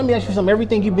Let me ask you something.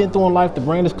 Everything you've been through in life, the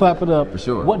brand is Clap It Up. For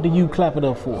sure. What do you clap it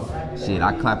up for? Shit,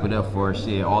 I clap it up for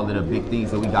shit, all of the big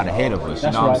things that we got ahead of us.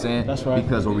 That's You know right. what I'm saying? That's right.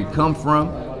 Because where we come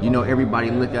from, you know,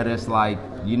 everybody look at us like,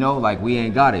 you know, like we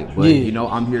ain't got it. But, Yeah. you know,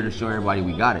 I'm here to show everybody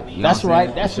we got it. You know That's what I'm right.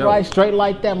 saying? That's For sure. right. Straight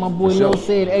like that, my boy Lil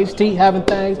Ced.HT having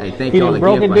things. Hey, thank he y'all done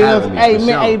broke again it for down. having me, Hey, for man,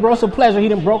 sure. hey, bro, it's a pleasure. He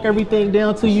done broke everything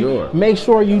down to you. Sure. Make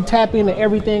sure you tap into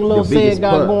everything Lil The Ced biggest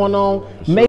got plug. going on. For sure. Make